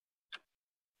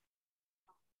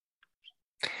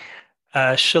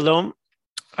Shalom.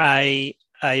 I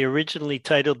originally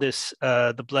titled this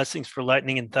 "The Blessings for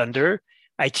Lightning and Thunder."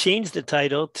 I changed the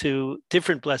title to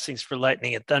 "Different Blessings for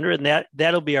Lightning and Thunder," and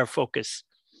that'll be our focus.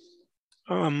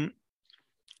 Um,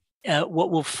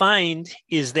 what we'll find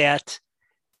is that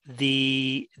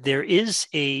there is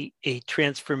a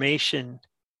transformation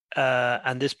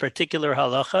on this particular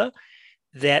halacha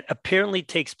that apparently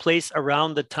takes place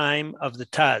around the time of the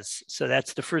Taz. So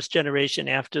that's the first generation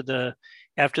after the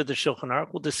Shulchan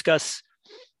Aruch.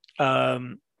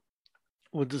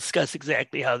 We'll discuss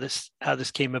exactly how this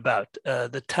came about.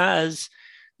 The Taz,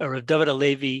 Rav David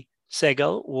Alevi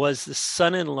Segal, was the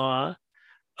son-in-law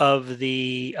of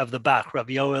the Bach, Rav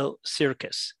Yoel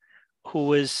Sirkis, who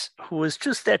was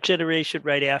just that generation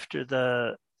right after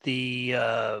the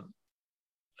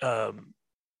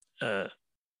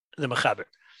Mechaber.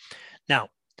 Now,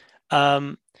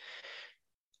 the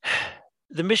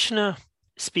Mishnah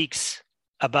speaks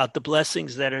about the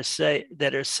blessings that are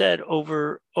said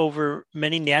over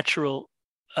many natural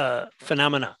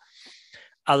phenomena.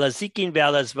 Ala zikin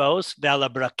ve'ala zvaos ve'ala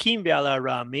brakim ve'ala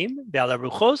ramim ve'ala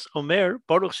ruchos omer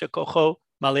baruch shekocho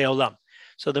malei olam.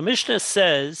 So the Mishnah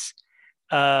says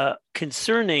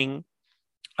concerning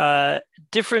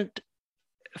different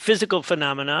physical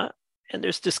phenomena, and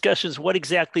there's discussions what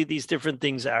exactly these different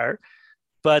things are,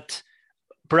 but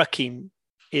brakim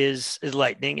is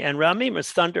lightning and ramim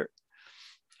is thunder.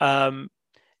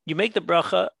 You make the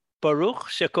bracha Baruch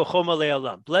shekocho malei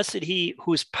olam. Blessed he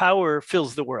whose power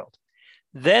fills the world.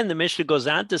 Then the Mishnah goes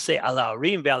on to say ala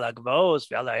arim ve'ala gvaos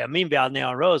ve'ala yamim ve'al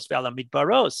ne'aros ve'ala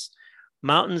midbaros,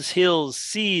 mountains, hills,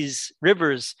 seas,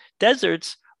 rivers,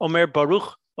 deserts. Omer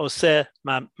Baruch oseh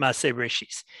maaseh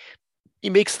breshis. He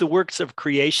makes the works of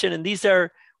creation, and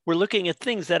we're looking at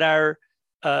things that are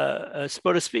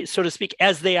so to speak,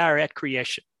 as they are at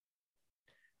creation.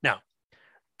 Now,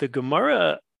 the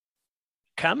Gemara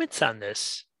comments on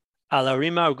this. Wait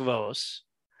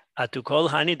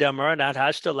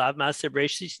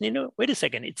a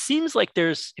second. It seems like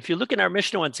if you look in our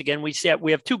Mishnah once again, we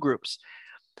have two groups.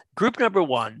 Group number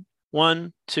one,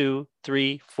 two,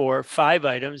 three, four, 5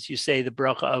 items. You say the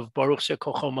bracha of Baruch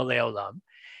shekocho malei olam.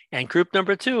 And group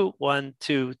number 2, 1,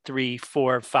 2, 3,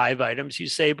 4, 5 items. You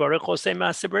say Baruch Hosei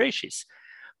Maaseh Bereshis.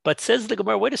 But says the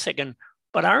Gemara, wait a second.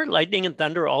 But aren't lightning and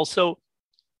thunder also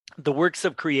the works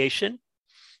of creation?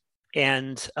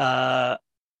 And and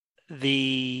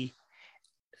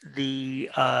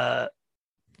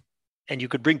you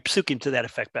could bring psukim to that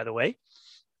effect, by the way,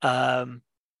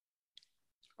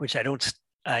 which I don't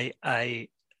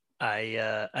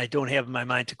have in my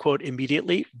mind to quote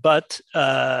immediately, but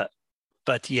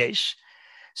yesh.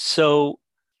 So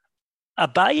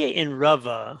Abaye and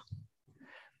Rava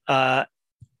have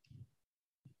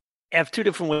two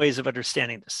different ways of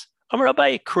understanding this. Amar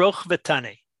Abaye kroch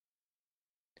v'tane,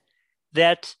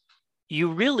 that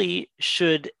you really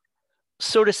should,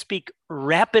 so to speak,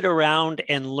 wrap it around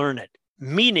and learn it.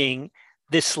 Meaning,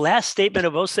 this last statement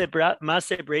of Oseh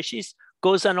Maaseh Bereshis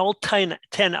goes on all 10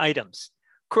 items.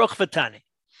 Kroch v'tane.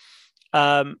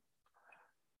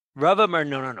 Rava Amar,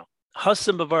 no.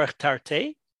 Hasam b'varach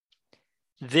tarte.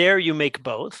 There you make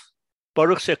both.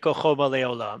 Baruch shekocho malei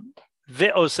olam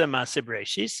ve'oseh maaseh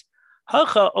bereshis.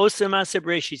 Hacha oseh maaseh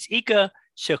bereshis ika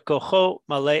shekocho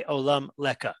malei olam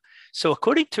leka. So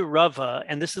according to Rava,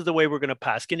 and this is the way we're going to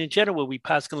paskin. In general, we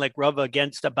paskin like Rava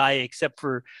against Abaye, except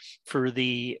for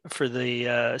the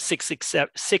six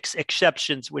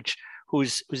exceptions,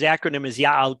 whose acronym is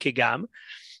Ya'al Kigam,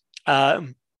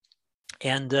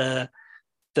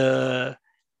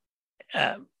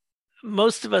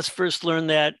 most of us first learn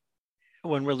that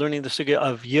when we're learning the sugya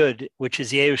of Yud, which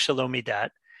is Yehu Shalom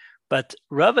Midat. But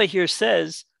Rava here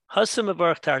says, Hasam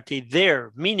Avarach Tarti,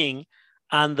 there, meaning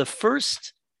on the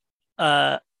first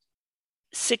 5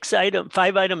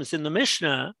 items in the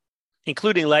Mishnah,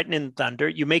 including lightning and thunder,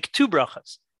 you make 2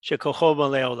 brachas, Shekocho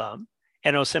malei olam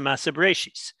and Oseh Maaseh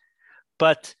Bereshis.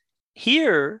 But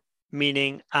here,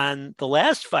 meaning on the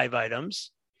last 5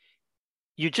 items,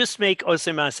 you just make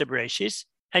Oseh Maaseh Bereshis,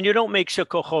 and you don't make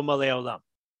Shekocho malei olam.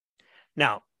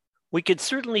 Now, we could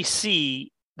certainly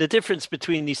see the difference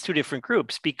between these two different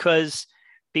groups because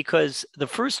the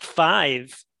first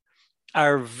 5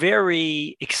 are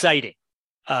very exciting.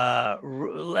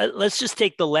 Let's just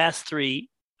take the last 3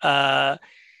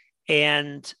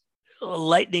 and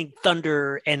lightning,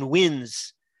 thunder, and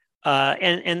winds,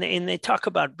 and they talk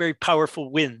about very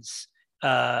powerful winds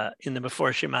in the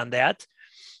Meforshim on that.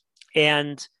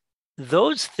 And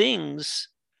those things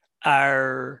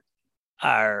are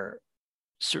the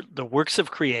works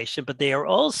of creation, but they are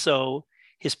also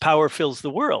his power fills the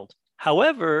world.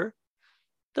 However,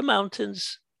 the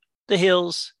mountains, the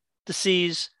hills, the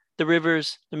seas, the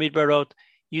rivers, the midbarot.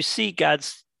 You see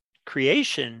God's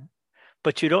creation,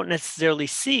 but you don't necessarily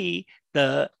see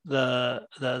the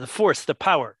force, the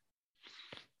power.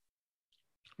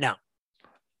 Now,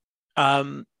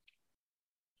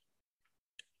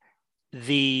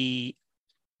 the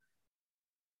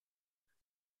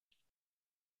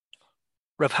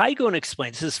Rav Hai Gaon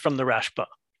explains, this is from the Rashba.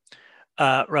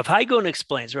 Rav Hai Gaon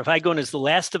explains, Rav Hai Gaon is the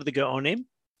last of the Gaonim.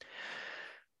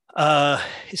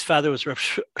 His father was Rav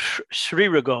Shri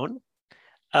Ragon.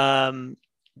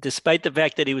 Despite the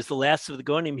fact that he was the last of the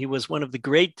Gaonim, he was one of the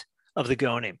great of the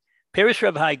Gaonim. Perish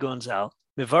Rav Hai Gaon Zal,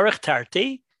 Mevarach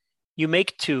Tarti, you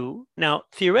make two. Now,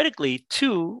 theoretically,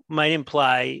 two might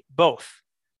imply both.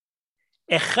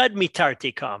 Echad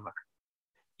mitarti kamar.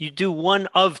 You do one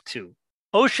of two.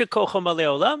 O shekochom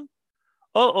aleolam,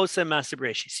 o osem maaser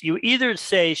bereshis. You either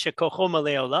say shekochom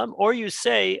aleolam, or you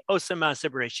say osem maaser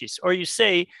bereshis, or you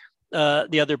say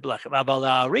the other blachim.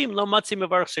 Lo matzi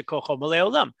mevarach shekochom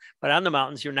aleolam. But on the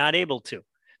mountains, you're not able to.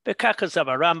 Bekachas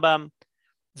Rambam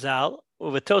Zal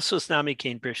uvetosos nami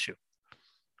kein pirshu.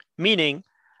 Meaning,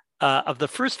 of the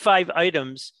first five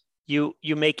items, you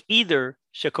make either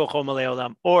shekochom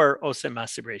aleolam or osem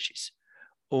maaser bereshis.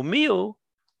 Umiu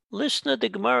lishna de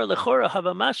Gemara lechora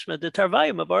hava mashma de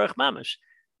tarvayim avarach mamash.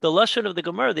 The lashon of the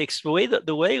Gemara,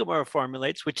 the way Gemara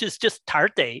formulates, which is just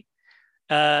tarte,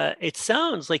 it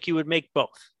sounds like you would make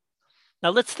both. Now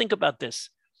let's think about this.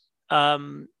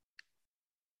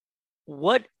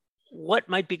 What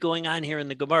might be going on here in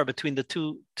the Gemara between the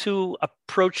two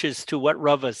approaches to what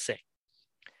Rava is saying?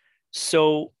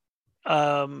 So,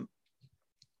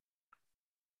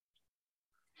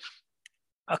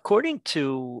 according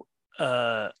to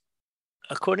the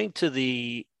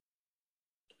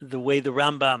way the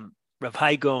Rambam, Rav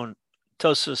Hai Gaon,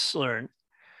 Tosfos learn,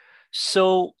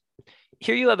 so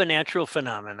here you have a natural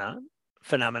phenomenon,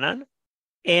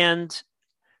 and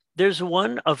there's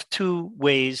one of two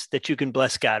ways that you can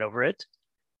bless God over it.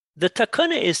 The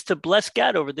takana is to bless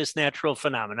God over this natural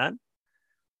phenomenon.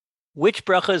 Which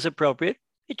bracha is appropriate?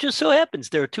 It just so happens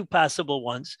there are two possible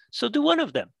ones, so do one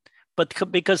of them. But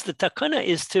because the takana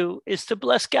is to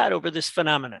bless God over this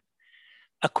phenomenon.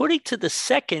 According to the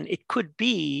second, it could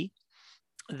be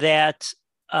that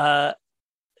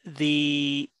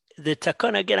the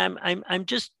takana, again,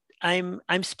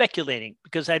 I'm speculating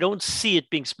because I don't see it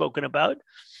being spoken about.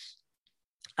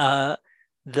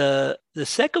 The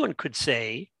second one could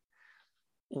say,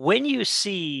 when you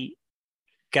see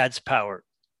God's power,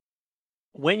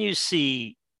 when you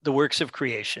see the works of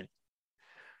creation,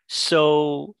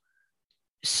 so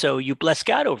you bless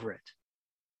God over it.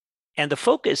 And the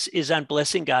focus is on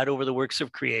blessing God over the works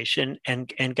of creation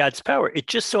and God's power. It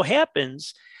just so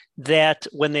happens that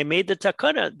when they made the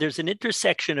takana, there's an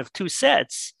intersection of two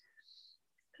sets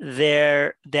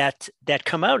there that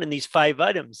come out in these five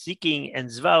items, ziking and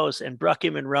zvaos and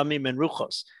brakim and ramim and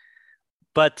ruchos.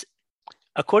 But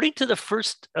according to the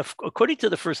first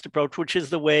approach, which is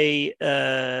the way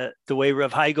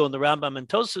Rav Hai Gaon and the Rambam and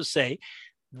Tosfos say,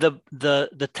 the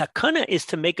takana is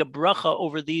to make a bracha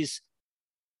over these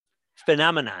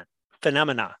phenomena,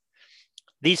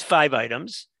 these five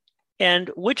items, and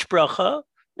which bracha?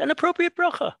 An appropriate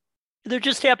bracha. There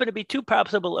just happen to be two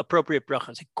possible appropriate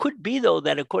brachas. It could be, though,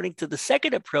 that according to the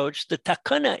second approach, the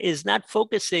takana is not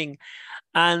focusing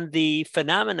on the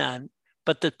phenomenon,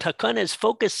 but the takana is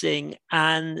focusing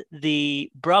on the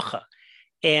bracha.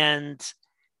 And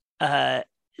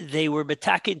they were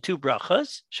metaking two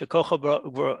brachas, shekocha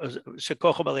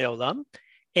b'leolam,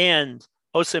 and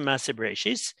osem maaser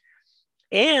bereshis.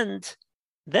 And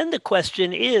then the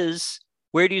question is,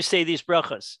 where do you say these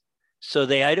brachas? So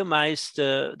they itemized.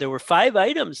 There were five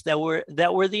items that were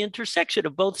the intersection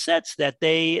of both sets. That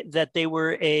they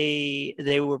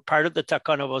were part of the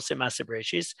takana of osem maaser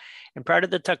bereshis and part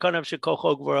of the takana of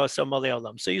shekocha osem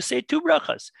b'leolam. So you say two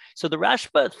brachas. So the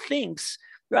Rashba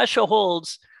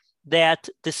holds that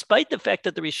despite the fact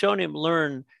that the Rishonim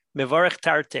learn mevarach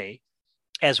tarte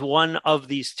as one of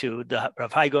these two, the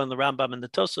Rav Hai Gaon and the Rambam and the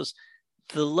Tosfos,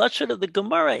 the lashon of the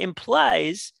Gemara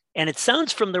implies, and it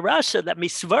sounds from the Rasha that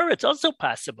misvara, it's also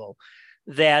possible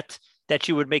that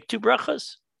you would make two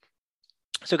brachas.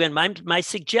 So again, my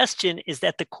suggestion is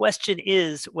that the question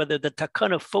is whether the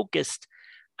takana focused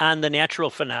on the natural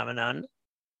phenomenon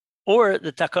or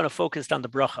the takana focused on the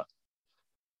bracha.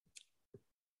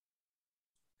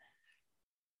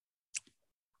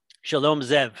 Shalom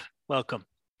Zev, welcome.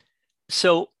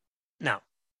 So now,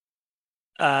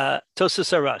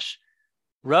 Tosfos Arash.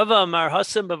 Rava Amar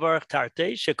Hasam Bavarach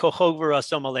Tarte Shekochog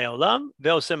V'Rasom Alei Olam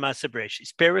Ve'Osem Ma'aseh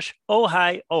Bereshis. Perish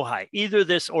Ohai, either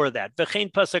this or that.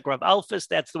 V'chein Pasuk Rav Alphus.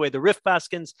 That's the way the Rif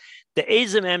paskins. The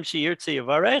Ezem Em Sheyirtze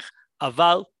Yavarech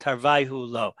Aval Tarvaihu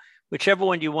Lo. Whichever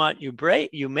one you want,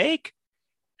 you make.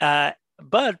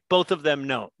 But both of them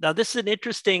no. Now, this is an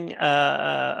interesting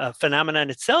phenomenon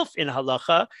itself in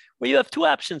halacha, where you have two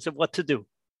options of what to do,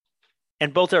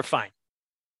 and both are fine.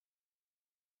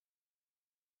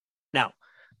 Now,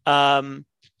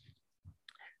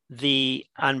 the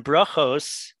on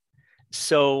brachos,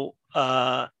 so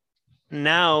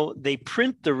now they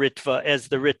print the ritva as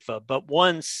the ritva, but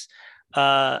once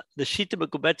the shita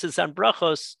mekubetzes on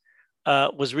brachos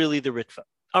was really the ritva.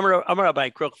 Amar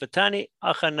Abai Krok V'Tani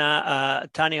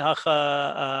Achana Tani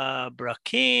Hacha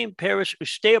Brakim Perish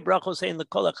Ushtei Brachos Ein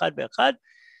L'Kol Echad Be'Echad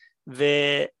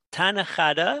V'Tana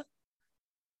Chada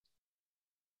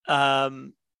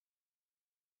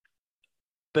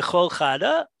B'Chol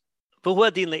Chada V'Hu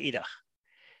Adin Le'idach.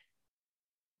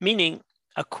 Meaning,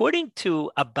 according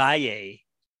to Abaye,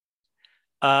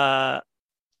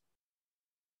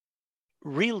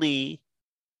 really,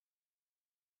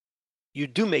 you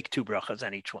do make two brachas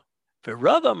on each one. For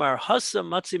Rav Amar Hasa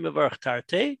Matzi Mevarach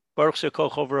Tarte, Baruch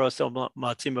Shekoch over Oso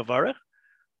Matzi Mevarach,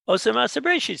 Oso Ma'aseh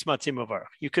Bereshis Matzi Mevarach.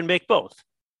 You can make both.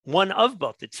 One of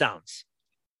both, it sounds.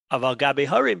 Aval Gabi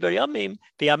Harim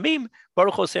V'Yamim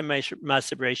Baruch Oso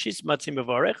Ma'aseh Bereshis Matzi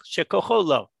Mevarach Shekocho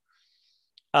Lo.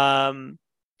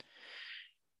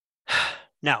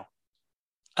 Now,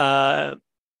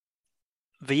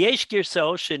 V'yesh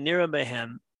Girso Shenira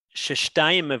Behem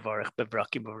Sheshtayim Mevarach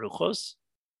Bevrakim Baruchos,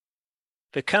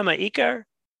 V'kama Ikar,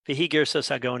 V'hi Girsos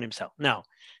Hagon himself. Now,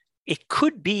 it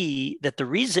could be that the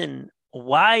reason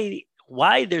why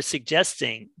they're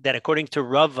suggesting that according to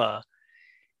Rava,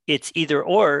 it's either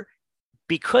or,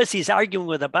 because he's arguing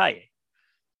with Abaye.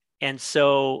 And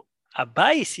so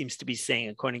Abaye seems to be saying,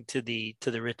 according to the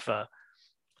Ritva,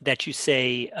 that you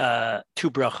say two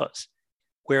brachos.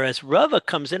 Whereas Rava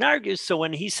comes and argues, so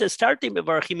when he says Tarti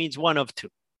Mevarach, he means one of two.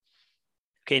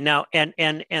 Okay, now, and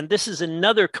this is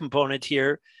another component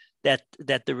here that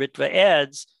the Ritva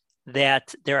adds,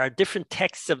 that there are different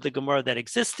texts of the Gemara that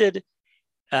existed,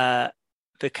 V'kama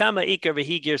Ikar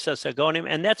V'hi Girsas Hagonim,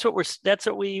 and that's what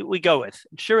we go with.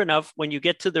 And sure enough, when you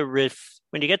get to the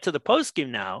poskim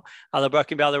now,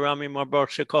 Alabrakim Balaramim or Baruch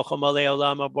Shekochom Alei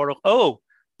Olam or Baruch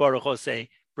Osei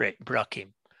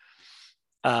Brakim.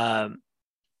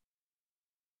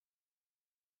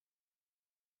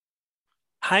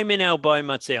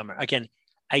 Again,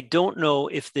 I don't know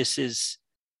if this is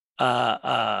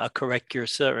a correct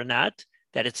girsa or not,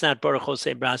 that it's not Baruch Ose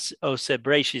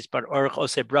Breshis, but Baruch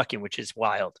Ose Brakim, which is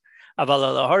wild. Fine.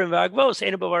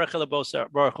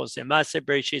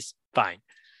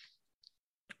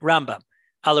 Rambam.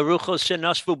 Alaruchos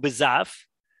Shenashvu Bezaf,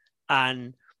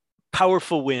 on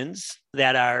powerful winds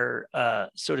that are,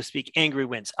 so to speak, angry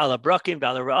winds. Ala Brakim,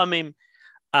 Balaramim,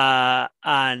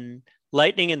 on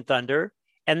lightning and thunder.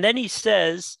 And then he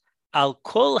says, Al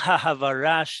kol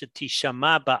ha'havara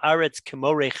shetishama ba'aretz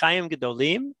kemo rechayim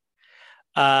gedolim,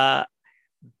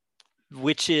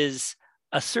 which is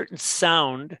a certain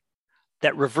sound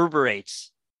that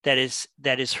reverberates, that is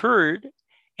heard,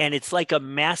 and it's like a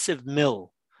massive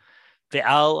mill.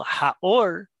 Ve'al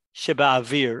ha'or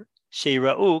sheba'avir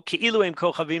sheira'u ki'ilu em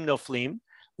kochavim noflim,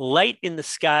 light in the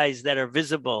skies that are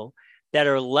visible, that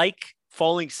are like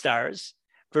falling stars,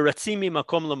 v'ratzimi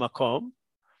makom lamakom,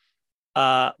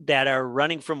 that are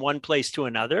running from one place to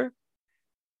another.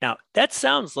 Now, that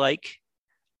sounds like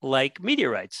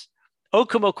meteorites.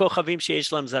 Okamo kochavim sheyesh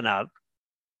lam zanav,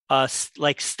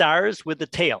 like stars with a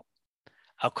tail.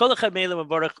 Al kol echad me'elam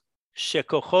mavarach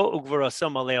shekocho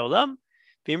ugvarasom alei olam,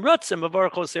 v'im rotzem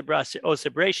mavarach ose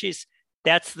breshis.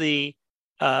 That's the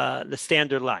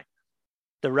standard line.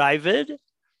 The Ravid,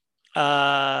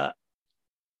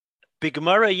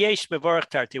 Bigmara yesh mavarach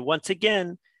tarti. Once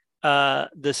again,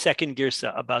 the second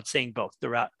girsa about saying both, the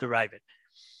Ravid.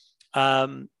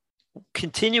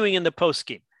 Continuing in the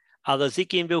poskim,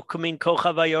 alazikim v'ukumin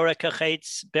kochav ayorek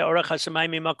hachetz be'orach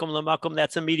hashamayim mimakom lamakom.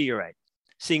 That's a meteorite,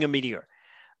 seeing a meteor.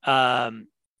 V'nimshach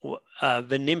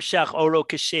oro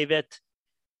keshevet,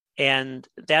 and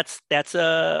that's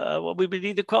what we would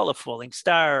either call a falling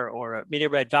star or a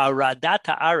meteorite.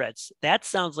 V'aradata aretz, that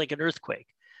sounds like an earthquake.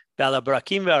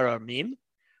 V'alabrakim v'aramim,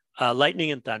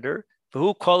 lightning and thunder.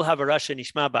 V'hu kol havarasha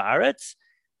nishma ba'aretz,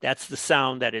 that's the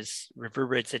sound that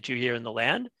reverberates that you hear in the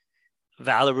land.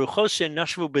 V'alaruchos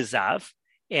nashvu bezav,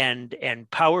 and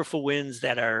powerful winds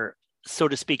that are, so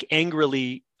to speak,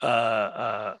 angrily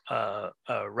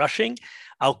rushing.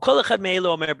 Al kol echad me'elu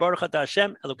omer baruch ata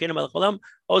Hashem Elokeinu melech olam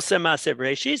oseh ma'aseh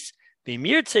bereshis V'im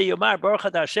yirtzeh yomar baruch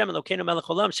atah Hashem Elokeinu melech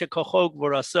olam shekocho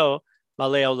gvuraso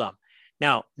malei olam.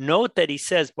 Now, note that he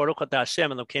says baruch atah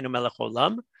Hashem Elokeinu melech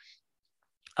olam.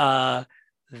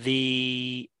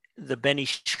 The Ben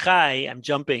Ish Chai, I'm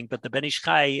jumping, but the Ben Ish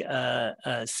Chai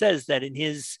says that in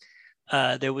his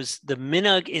there was the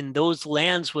minhag in those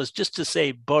lands was just to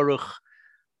say Baruch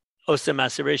Osem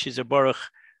Asereshis or Baruch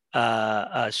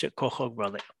Shekocho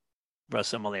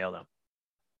Gvuraso malei olam.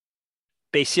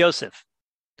 Beis Yosef.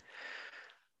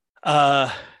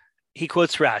 He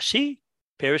quotes Rashi.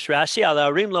 Perish Rashi al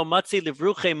harim lo matzi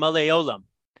livruche malei olam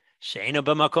she'eino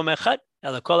b'makom echad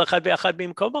ela kol echad ve'echad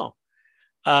b'mkomo.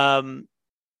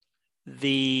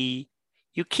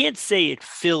 You can't say it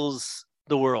fills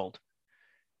the world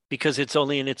because it's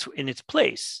only in its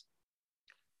place.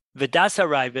 V'das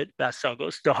haravid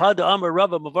b'asagos dohad amar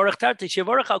Rava mavorach tarti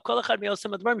shevorach al kol echad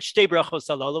me'osam advarim shtei brachos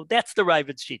alolo. That's the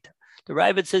Ravid's shita. The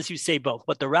Ravid says you say both.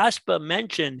 What the Rashba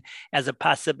mentioned as a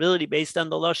possibility based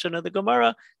on the Lashon of the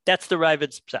Gemara, that's the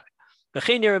Ravid's psak.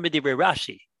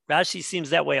 Rashi. Rashi seems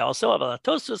that way also.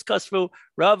 Tosfos kasvu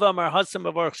Rav Amar Hasam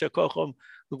Avarch Shekochom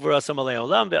Ugvurasam Alei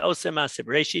Olam ve'osem Asib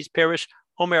Reshis Perish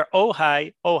Omer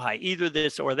Ohai. Either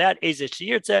this or that. Ezesh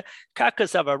Yirtze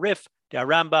Kakas Avarif the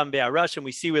Rambam be'Arash, and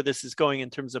we see where this is going in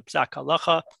terms of psak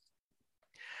halacha.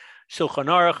 Shulchan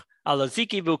Aruch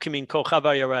Alaziki Vukimin Kochav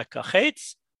Yarek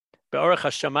Kachetz.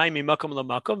 That's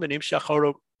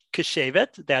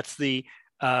the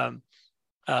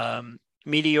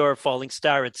meteor, falling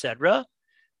star, etc.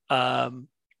 Ve'al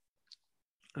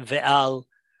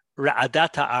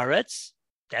ra'adat ha'aretz.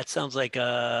 That sounds like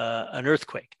an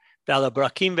earthquake. Ve'al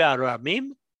abrakim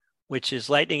ve'aramim, which is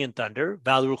lightning and thunder.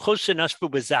 Ve'al ruchos shenashvu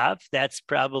b'zav. That's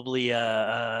probably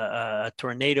a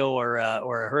tornado or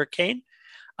a hurricane.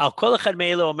 Al kol echad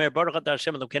me'elo omer baruch atah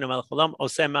Hashem Elokeinu melech olam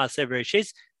osem ma'aseh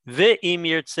v'reishis. Ve'im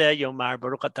yirtzeh yomar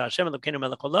baruch atah Hashem Elokeinu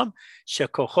melech olam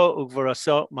shekocho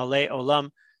ugvuraso malei olam.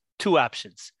 Two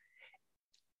options,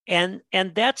 and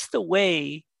that's the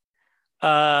way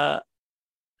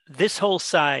this whole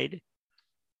side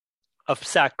of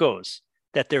psak goes.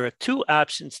 That there are two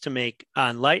options to make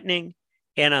on lightning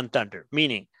and on thunder.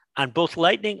 Meaning, on both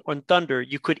lightning or thunder,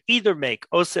 you could either make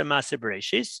osem ma'aseh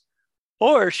b'reishis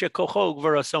or shekocho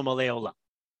ugvuraso malei olam.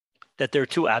 That there are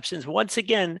two options. Once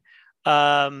again.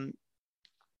 The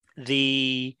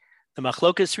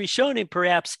machlokas rishonim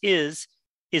perhaps is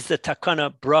the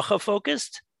takana bracha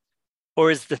focused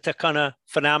or is the takana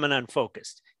phenomenon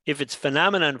focused? If it's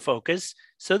phenomenon focused,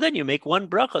 so then you make one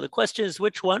bracha. The question is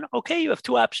which one? Okay, you have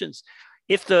two options.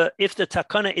 If the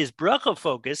takana is bracha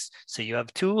focused, so you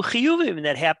have two chiyuvim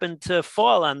that happen to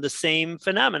fall on the same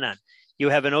phenomenon. You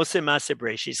have an osem ma'aseh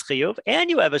b'reishis chiyuv and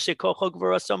you have a shekocho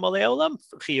gvuraso malei olam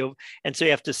chiyuv, and so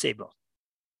you have to say both.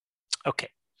 Okay.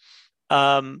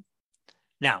 Now,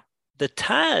 the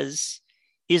Taz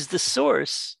is the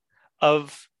source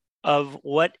of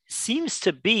what seems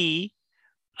to be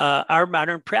our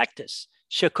modern practice.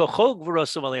 Shekocho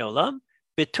gvuraso malei olam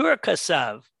betur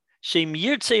kasav sheim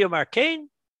yirtzeh yomar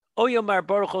kein o yomar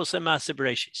baruch osem ma'aseh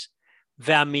b'reishis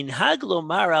ve'aminhag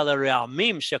lomar al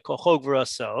ha're'amim shekocho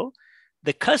gvuraso.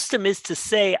 The custom is to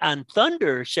say on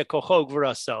thunder shekocho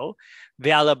gvuraso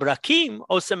ve'al abrakim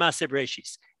osem ma'aseh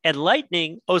b'reishis. And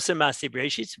lightning, osem ma'aseh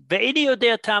b'reishis. Ve'eni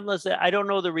yodea tam lazeh. I don't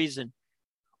know the reason.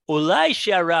 Ulai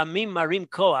she'aramim marim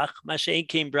koach ma she'en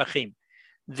kein brachim.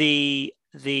 The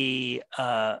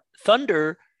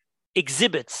thunder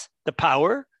exhibits the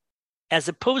power as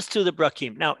opposed to the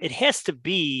brachim. Now it has to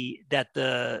be that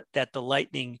the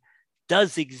lightning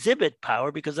does exhibit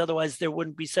power because otherwise there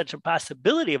wouldn't be such a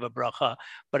possibility of a bracha.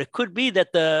 But it could be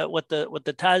that what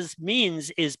the Taz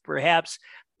means is perhaps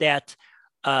that.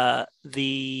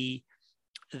 The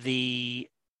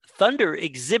thunder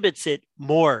exhibits it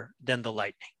more than the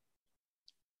lightning,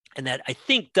 and that I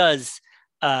think does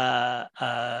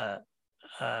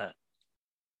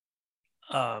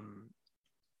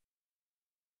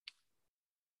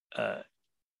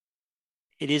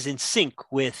it is in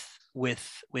sync with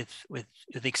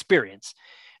experience,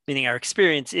 meaning our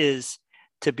experience is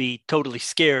to be totally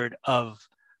scared of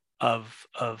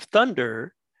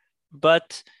thunder,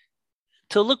 but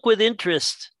to look with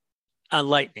interest on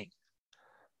lightning,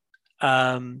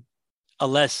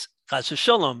 unless chas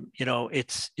v'sholom,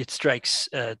 it strikes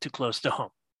too close to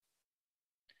home.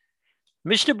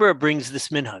 Mishnah Berurah brings this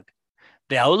minhag.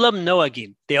 Ha'olam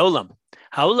noagim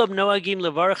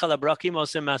levarach al abrakim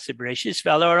osem ma'aseh b'reishis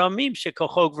ve'al ha'aramim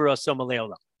shekocho gvuraso malei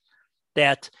olam.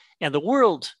 That, and the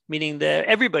world, meaning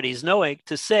everybody is knowing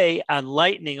to say on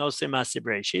lightning osem ma'aseh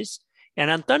b'reishis, And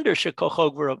on thunder,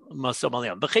 shekocho gvura masom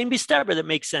aleon. V'chein bistarber, that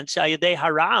makes sense. Shayadei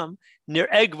haram nir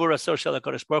egvura social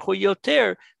HaKadosh Baruch Hu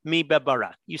yoter mi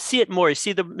bebarak. You see it more. You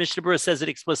see the Mishnah Berurah says it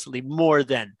explicitly, more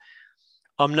than.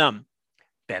 Omnam.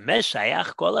 Really,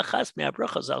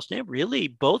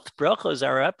 both brachos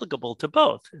are applicable to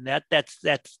both, and that's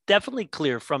definitely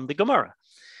clear from the Gemara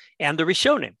and the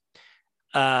Rishonim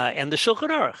and the Shulchan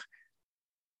Aruch.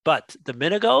 But the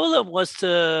Minhag HaOlam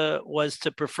was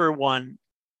to prefer one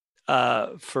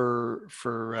for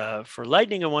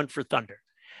lightning and one for thunder.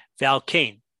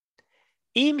 V'alkein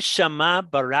im shama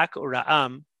barak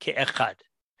ura'am ke'echad.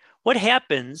 What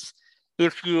happens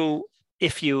if you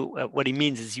what he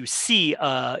means is you see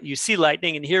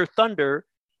lightning and hear thunder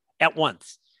at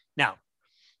once. Now,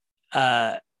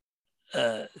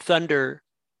 thunder,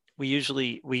 we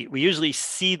usually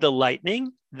see the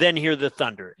lightning, then hear the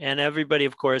thunder, and everybody,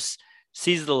 of course,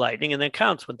 sees the lightning and then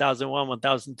counts 1001,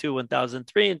 1002,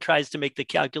 1003, and tries to make the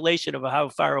calculation of how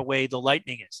far away the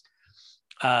lightning is,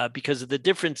 because of the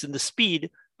difference in the speed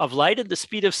of light and the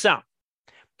speed of sound.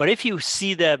 But if you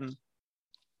see them,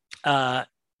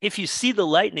 if you see the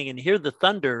lightning and hear the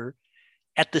thunder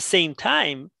at the same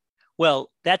time,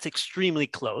 well, that's extremely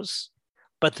close.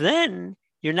 But then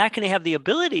you're not going to have the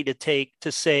ability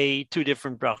to say two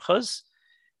different brachos,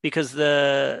 because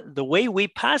the way we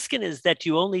paskin is that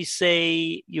you only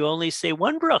say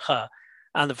one bracha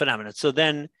on the phenomenon. So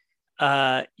then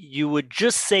you would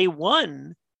just say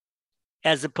one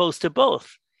as opposed to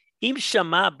both. Im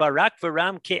shama barak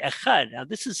v'ram ke'echad. Now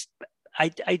this is,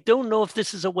 I don't know if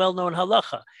this is a well-known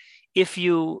halacha. If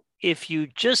you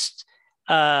just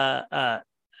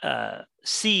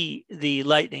see the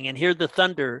lightning and hear the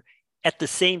thunder at the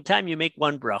same time, you make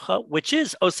one bracha, which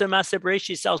is oseh ma'aseh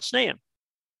bereshis al shneim.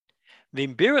 If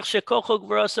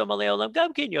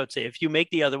you make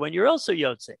the other one, you're also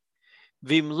yotze.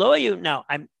 Now,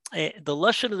 the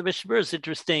lashon of the Mishnah Berurah is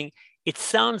interesting. It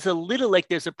sounds a little like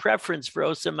there's a preference for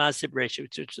oseh ma'aseh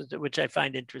bereshis, which I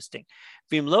find interesting.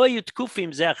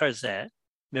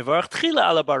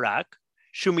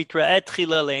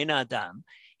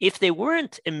 If they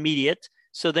weren't immediate,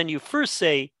 so then you first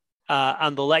say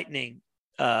on the lightning,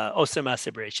 oseh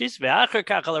ma'aseh bereshis,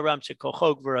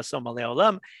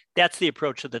 that's the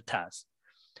approach of the Taz.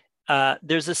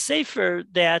 There's a sefer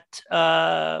that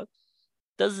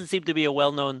doesn't seem to be a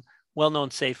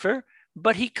well-known sefer,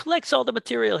 but he collects all the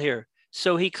material here.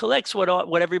 So he collects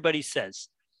what everybody says.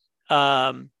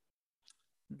 The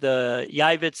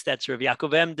Yavitz, that's Rav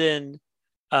Yaakov Emden,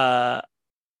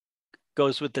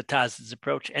 goes with the Taz's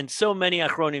approach. And so many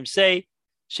Achronim say,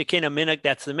 Shekena Minhag,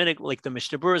 that's the Minhag, like the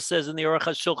Mishnah Berurah says and the Aruch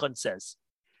HaShulchan says.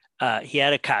 He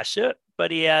had a kasha, but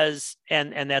he has,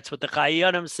 and that's what the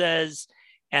Chayyim says,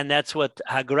 and that's what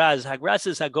Hagraz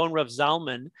is Hagon Rav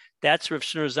Zalman. That's Rav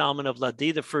Shneur Zalman of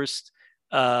Ladi, the first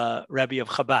Rebbe of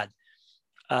Chabad,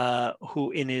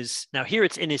 who now here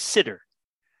it's in his Siddur,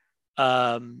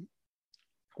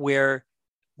 where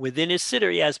within his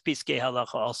Siddur he has Piskei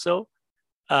Halacha also.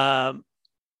 I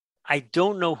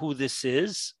don't know who this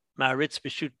is. Ma'aritz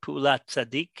B'shut Pu'ulat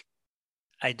Tzadik.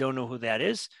 I don't know who that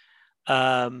is.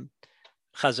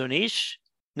 Chazon Ish.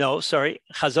 No, sorry.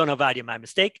 Chazon Avadia, my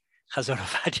mistake.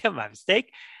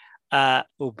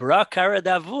 Ubra Kara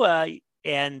Davua,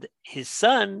 and his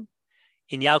son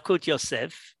in Yalkut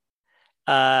Yosef.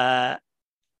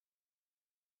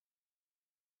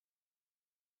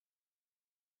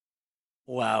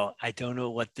 Wow, I don't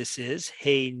know what this is.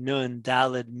 Hey Nun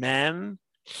Daled Mem.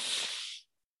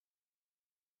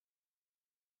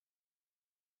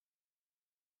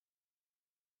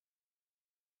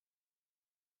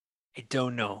 I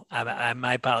don't know.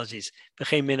 My apologies.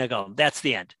 That's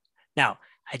the end. Now,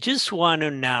 I just want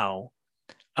to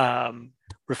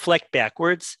reflect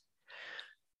backwards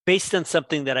based on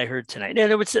something that I heard tonight. In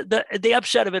other words, the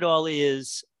upshot of it all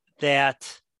is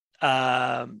that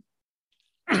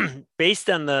based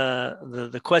on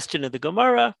the question of the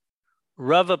Gemara,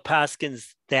 Rava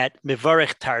paskins that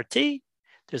mevarech tarti.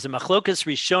 There's a machlokas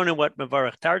rishonim what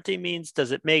mevarech tarti means.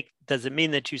 Does it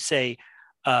mean that you say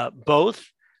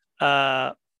both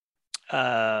oseh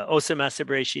ma'aseh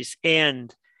bereshis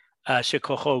and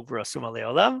shekocho grosum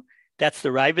aleolam? That's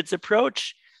the Ravid's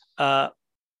approach.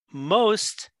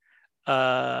 Most,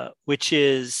 which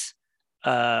is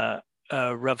Rav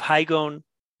Haigon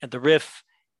and the Rif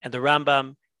and the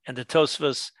Rambam and the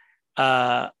Tosfos,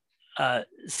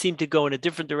 seem to go in a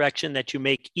different direction, that you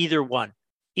make either one,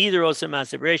 either oseh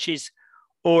ma'aseh bereshis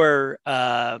or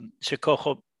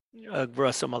shekocho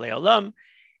grosum aleolam.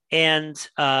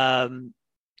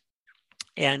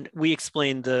 And we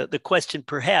explained the question,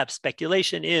 perhaps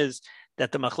speculation is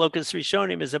that the machlokas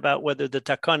rishonim is about whether the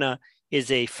takana is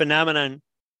a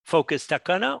phenomenon-focused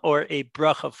takana or a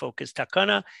bracha-focused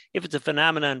takana. If it's a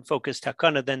phenomenon-focused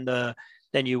takana,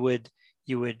 then you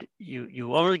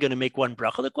only going to make one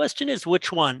bracha. The question is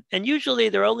which one, and usually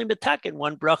they're only metakin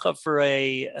one bracha for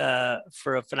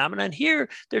a phenomenon. Here,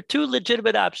 there are two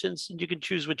legitimate options, and you can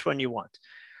choose which one you want.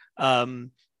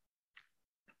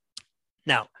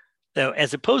 Now, though,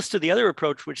 as opposed to the other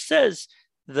approach, which says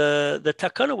the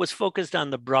takana was focused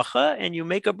on the bracha, and you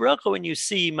make a bracha when you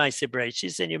see Ma'aseh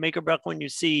Bereishis, and you make a bracha when you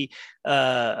see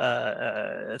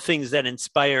things that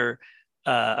inspire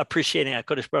appreciating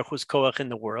HaKadosh Baruch Hu's koach in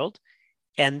the world.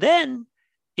 And then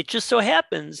it just so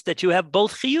happens that you have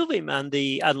both chiyuvim on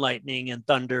lightning and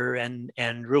thunder and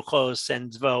ruchos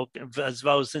and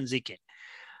zvos and zikin.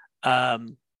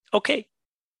 Okay.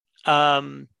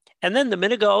 And then the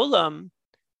Minhag Olam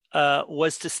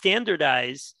was to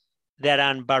standardize that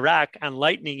on barak, on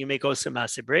lightning, you make Osem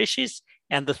Ma'aseh Bereishis,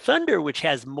 and the thunder, which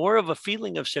has more of a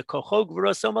feeling of shekocho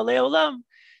gvuros Omalei Olam,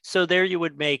 so there you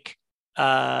would make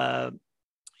the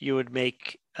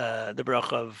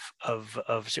bracha of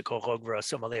shekocho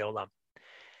gvuros Omalei Olam.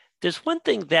 There's one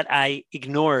thing that I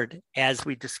ignored as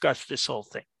we discussed this whole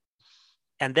thing,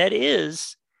 and that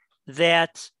is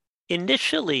that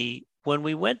initially, when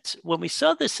we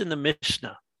saw this in the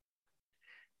Mishnah,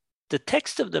 the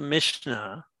text of the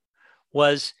Mishnah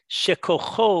was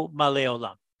shekocho malei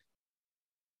olam.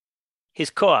 His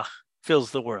koach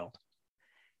fills the world.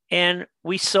 And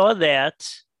we saw that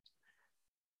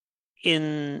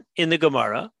in the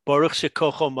Gemara, Baruch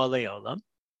shekocho malei olam.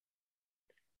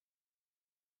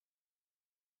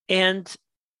 And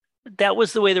that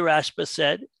was the way the Rashba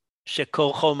said,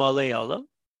 shekocho malei olam.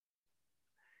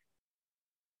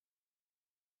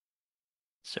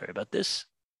 Sorry about this.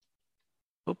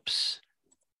 Oops.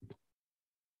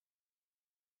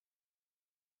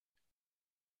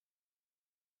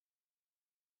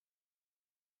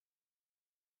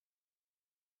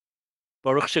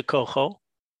 Baruch shekocho.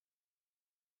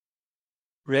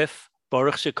 Rif.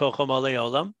 Baruch shekocho malei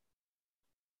olam.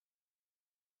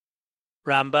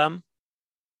 Rambam.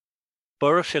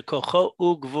 Baruch shekocho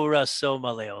ugvuraso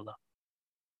malei olam.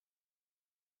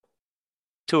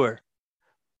 Tur.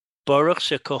 Baruch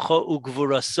shekocho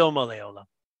ugvuraso malei olam.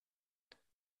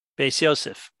 Beis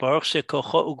Yosef. Baruch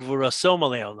shekocho ugvuraso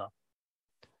malei olam.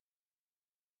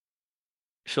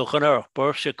 Shulchan Aruch.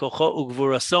 Baruch shekocho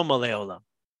ugvuraso malei olam.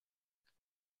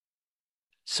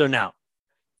 So now,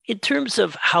 in terms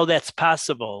of how that's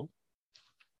possible,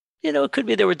 it could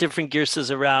be there were different girsas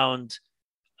around.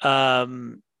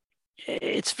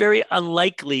 It's very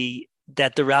unlikely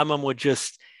that the Rambam would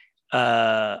just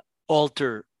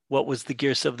alter what was the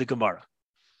girsa of the Gemara.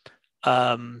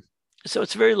 So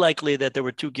it's very likely that there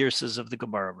were two girsas of the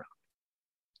Gemara around.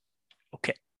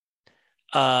 Okay.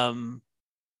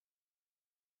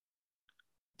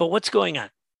 But what's going on?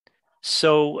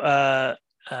 So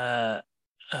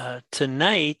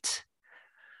tonight,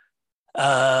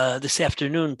 this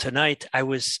afternoon, I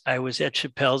was at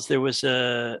Chappelle's. There was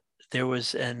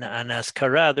an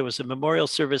askara. There was a memorial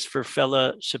service for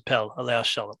Fela Chappelle, Alei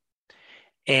Shalom.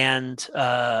 And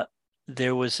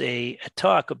there was a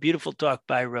beautiful talk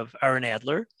by Rav Aaron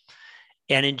Adler.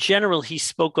 And in general, he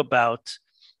spoke about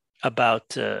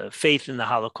faith in the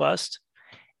Holocaust.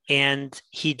 And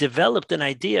he developed an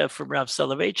idea from Rav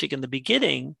Soloveitchik in the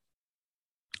beginning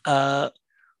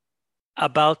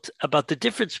about the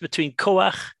difference between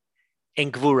koach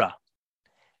and gvura.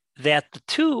 That the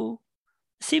two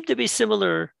seem to be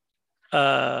similar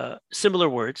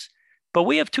words. But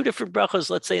we have two different brachos,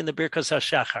 let's say in the Birkas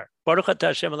HaShachar. Baruch atah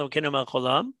Hashem Elokeinu melech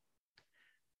haolam.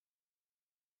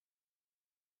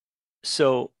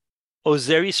 So,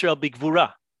 Ozer Yisrael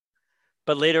b'gvura.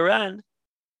 But later on,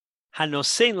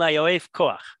 Hanosein layoef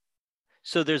koach.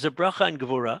 So there's a bracha on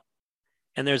gvura,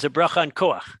 and there's a bracha on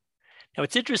koach. Now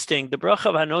it's interesting, the bracha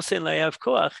of Hanosein layoef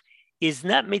koach is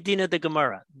not Medina de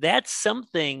Gemara. That's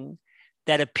something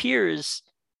that appears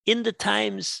in the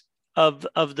times of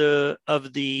the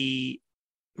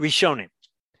Rishonim,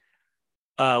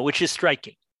 which is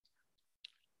striking.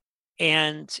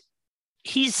 And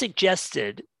he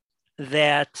suggested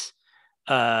that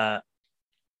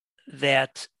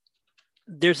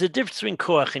there's a difference between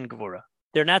koach and gvura.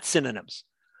 They're not synonyms.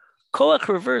 Koach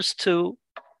refers to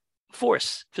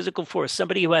force, physical force,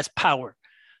 somebody who has power.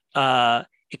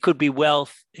 It could be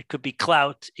wealth, it could be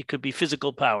clout, it could be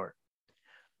physical power.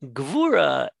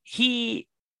 Gvura, he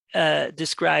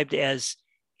described as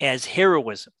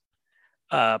heroism,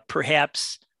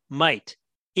 perhaps might,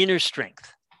 inner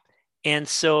strength. And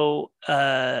so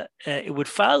it would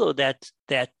follow that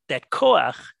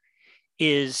koach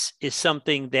is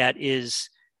something that is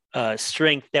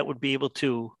strength that would be able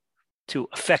to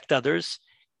affect others,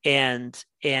 and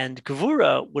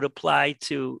gevura would apply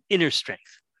to inner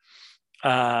strength.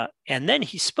 And then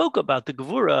he spoke about the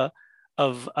gevura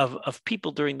of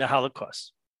people during the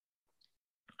Holocaust,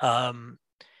 and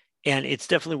it's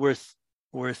definitely worth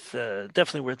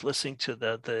listening to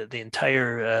the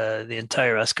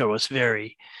entire Askar. Was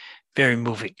very, very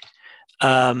moving.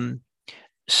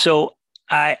 So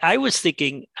I was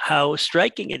thinking how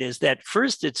striking it is that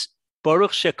first it's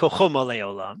Baruch shekocho malei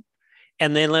olam,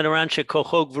 and then later on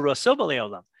shekocho gvuraso malei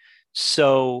olam.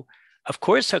 So of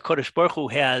course HaKadosh Baruch Hu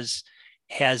has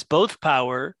both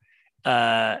power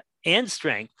and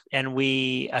strength, and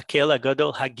we Akel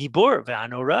Agadol Hagibor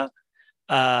ve'anora.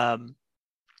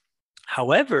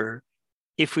 However,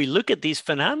 if we look at these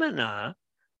phenomena,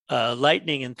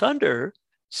 lightning and thunder,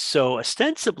 so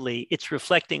ostensibly it's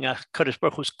reflecting HaKadosh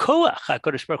Baruch Hu's koach,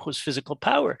 HaKadosh Baruch Hu's physical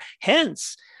power.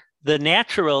 Hence, the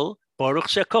natural Baruch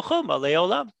shekocho malei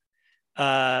olam.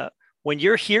 When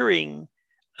you're hearing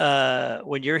thunder,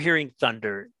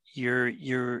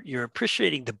 you're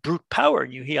appreciating the brute power,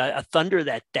 and you hear a thunder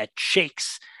that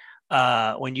shakes.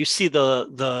 When you see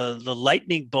the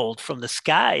lightning bolt from the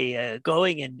sky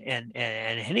going and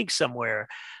hitting somewhere,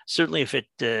 certainly if it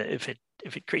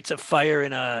creates a fire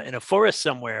in a forest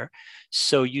somewhere,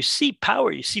 so you see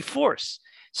power, you see force.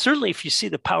 Certainly, if you see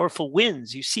the powerful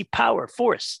winds, you see power,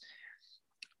 force,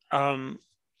 and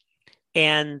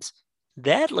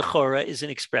that lechora is an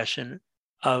expression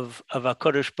of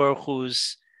HaKadosh Baruch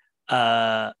Hu's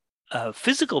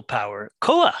physical power,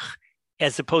 koach,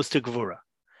 as opposed to gevura.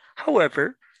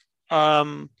 However,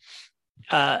 so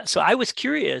I was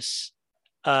curious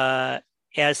as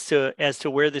to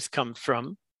where this comes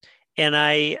from, and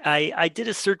I did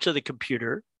a search of the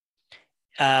computer,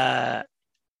 and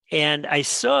I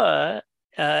saw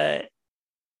a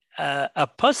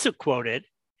pasuk quoted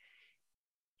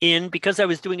because I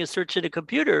was doing a search in a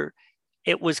computer.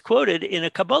 It was quoted in a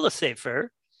Kabbalah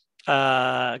Sefer,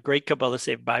 great Kabbalah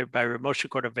Sefer by Rav Moshe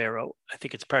Cordovero. I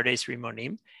think it's Pardes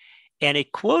Rimonim. And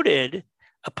it quoted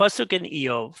a pasuk in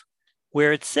Eov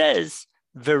where it says,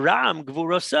 V'ram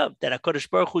gvurosav, that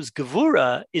HaKadosh Baruch Hu's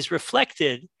gevura is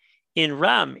reflected in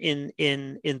Ram, in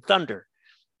thunder.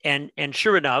 And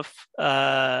sure enough, he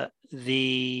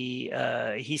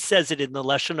says it in the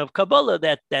Lashon of Kabbalah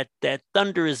that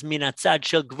thunder is minatzad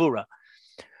shel gevura.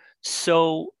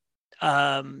 So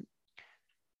at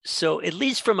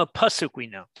least from a pasuk we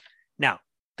know. Now,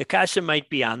 the kasha might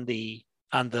be on the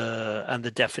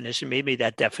definition. Maybe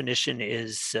that definition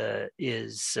is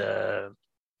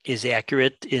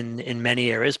accurate in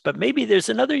many areas, but maybe there's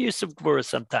another use of gevura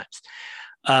sometimes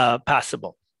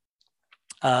possible.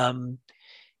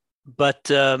 But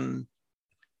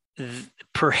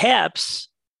perhaps,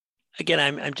 again,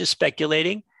 I'm just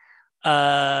speculating,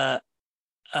 that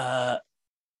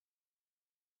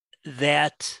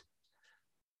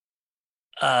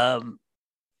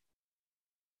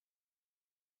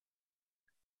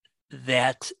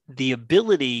the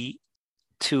ability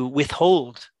to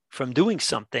withhold from doing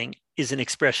something is an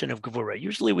expression of gevura.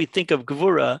 Usually we think of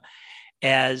gevura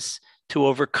as to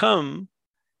overcome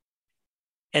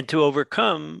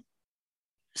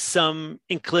some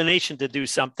inclination to do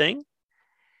something.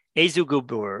 Ezu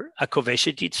gibor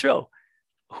akoveshet yitzro.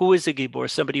 Who is a gibor?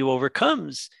 Somebody who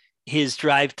overcomes his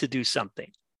drive to do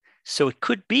something. So it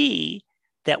could be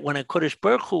that when HaKadosh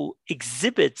Baruch Hu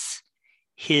exhibits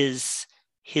his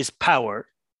power,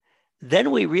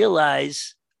 then we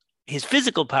realize his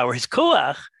physical power, his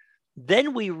koach,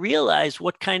 then we realize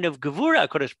what kind of gevura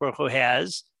HaKadosh Baruch Hu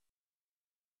has,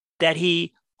 that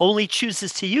he only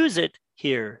chooses to use it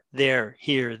here, there,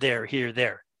 here, there, here,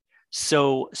 there.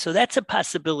 So that's a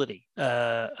possibility.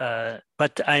 But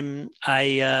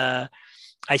I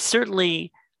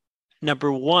certainly,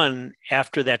 number one,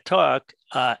 after that talk,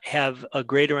 have a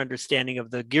greater understanding of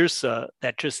the girsa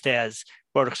that just has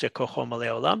Baruch shekocho malei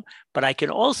olam, but I can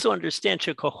also understand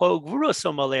shekocho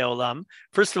gvuroso malei olam.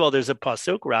 First of all, there's a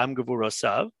pasuk, Ram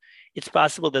gvurosav. It's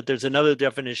possible that there's another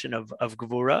definition of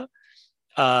gvura.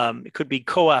 It could be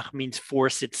koach, means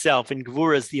force itself, and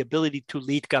gvura is the ability to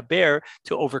litgaber,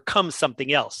 to overcome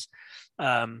something else.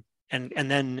 And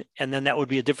then that would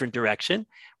be a different direction.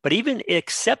 But even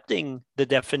accepting the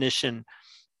definition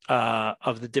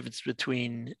of the difference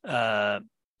between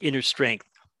inner strength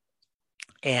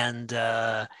and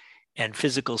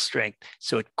physical strength,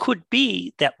 so it could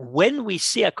be that when we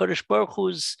see HaKadosh Baruch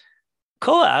Hu's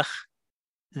koach,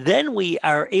 then we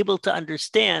are able to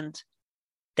understand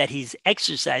that he's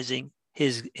exercising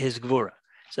his gvura.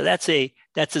 So that's a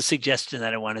suggestion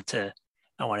that I wanted to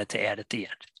add at the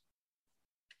end.